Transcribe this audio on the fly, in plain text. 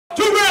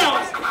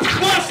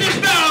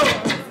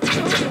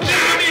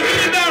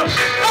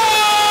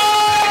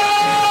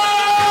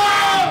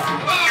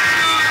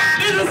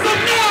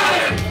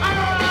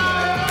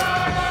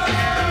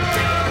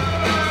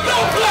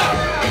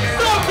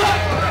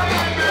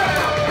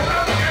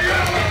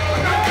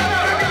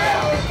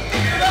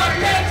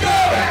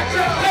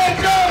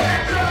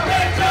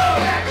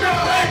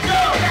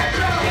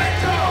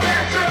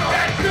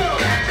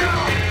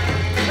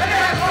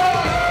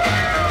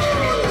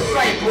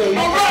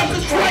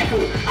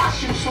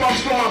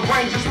my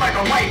brain just like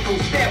a rifle.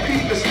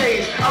 Stampede the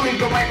stage, I leave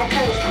the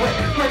microphone split.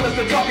 Play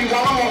Mr. Duffy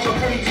while I'm on some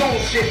pretty tone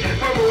shit.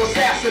 Verbal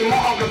assassin, my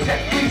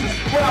architect pleases.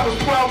 When I was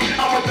 12,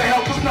 I went to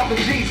hell for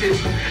snuffing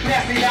Jesus.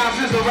 Nasty Nas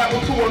is a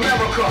rebel to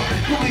America.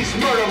 Police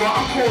murderer,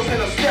 I'm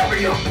causing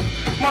hysteria.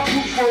 My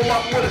troops roll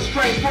up with a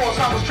strange force.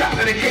 I was trapped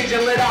in a cage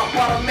and lit out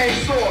by the main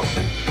source.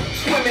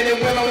 Swimming in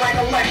women like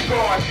a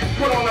lifeguard.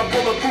 Put on a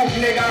bulletproof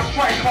nigga, I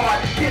strike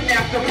hard.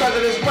 Kidnap the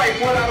president's wife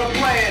without a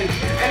plan.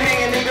 And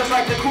hanging niggas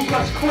like the Ku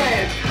Klux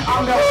Klan.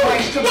 I'm no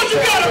place to the what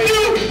you got to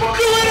do?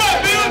 Do it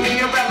up, man!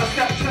 I'd rather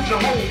step to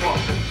Jehovah.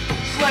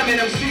 Slamming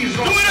MCs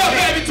on do it up,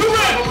 baby, do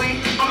it!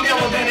 I'm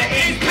never been an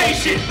AIDS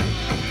patient.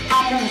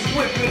 I move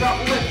swift and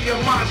uplift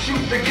your mind. Shoot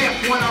the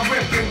gift when I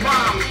rip and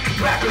rhyme.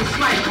 Rapping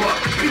sniper,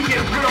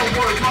 speaking real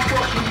words. My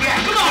thoughts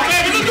react. Come on,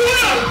 baby, let's do it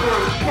up!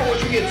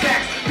 Poetry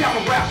attacks,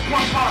 paragraphs,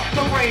 one heart.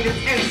 My brain is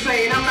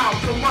insane. I'm out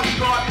to lunch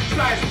guard.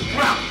 Science is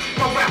drought.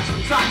 My raps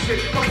are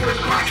toxic. My words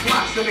clock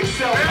slots and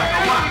excel like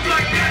a rocket.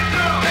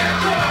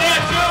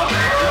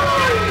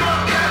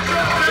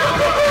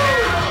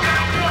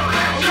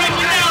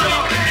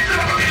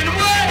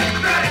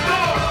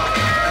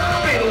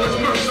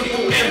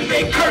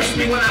 Curse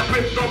me when I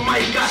rip the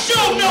mic, I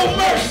show no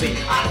mercy.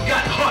 I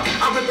got heart,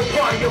 I rip the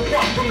party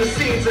apart from the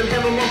scenes and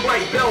hem them up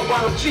like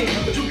bell-bottom jeans.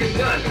 But you get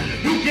done,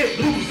 you get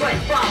blues like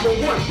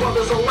 501.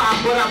 Brothers alive,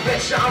 but I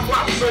bet you I'm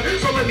Robinson.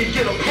 So let me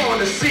get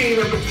upon the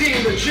scene and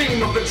redeem the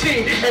dream of a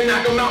team and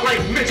knock them out like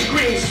Mitch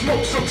Green.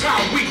 Smoke some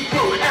time, weak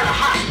flow at a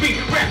high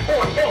speed. Rap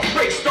on, off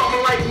breaks,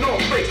 starting like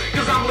North Flakes.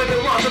 Cause I'm living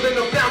larger than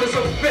the founders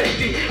of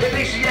 50. And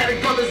Asiatic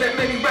brothers that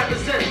many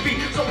represent feet.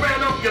 So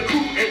round up your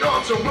crew and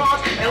entourage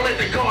and let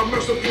the God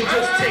merciful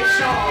just take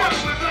charge.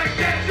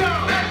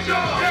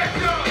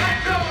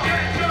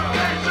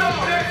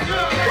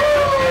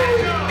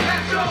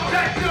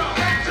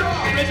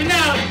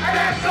 Originality.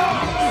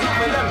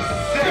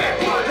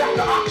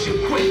 The auction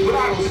quick, but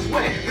I don't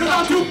sweat. Cause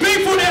I'm too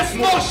big for that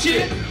small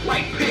shit.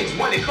 Like pigs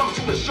when it comes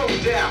to a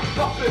showdown.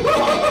 Up and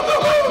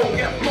don't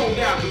get blown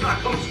down cause I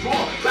come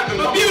strong.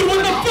 Abuse with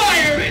the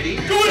fire.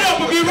 Do it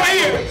up, Abuse, right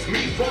here.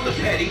 Me from the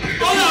petty.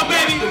 Hold on,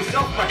 baby.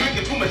 Himself by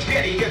drinking too much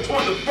Getty. Get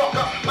torn the fuck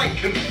up like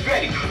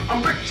confetti.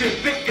 I'm rich and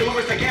thick and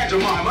lyrics like Aunt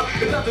Jemima.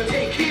 It doesn't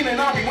take keen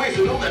and I'll be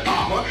wasting all that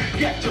armor.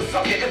 Get your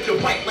sucker if you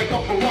bite like a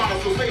piranha.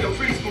 So say the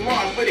freeze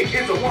garage for the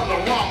kids that want the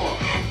rama.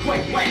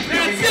 Point blank.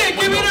 That's it,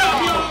 give it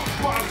up, yo.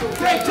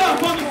 Break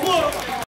top on the floor.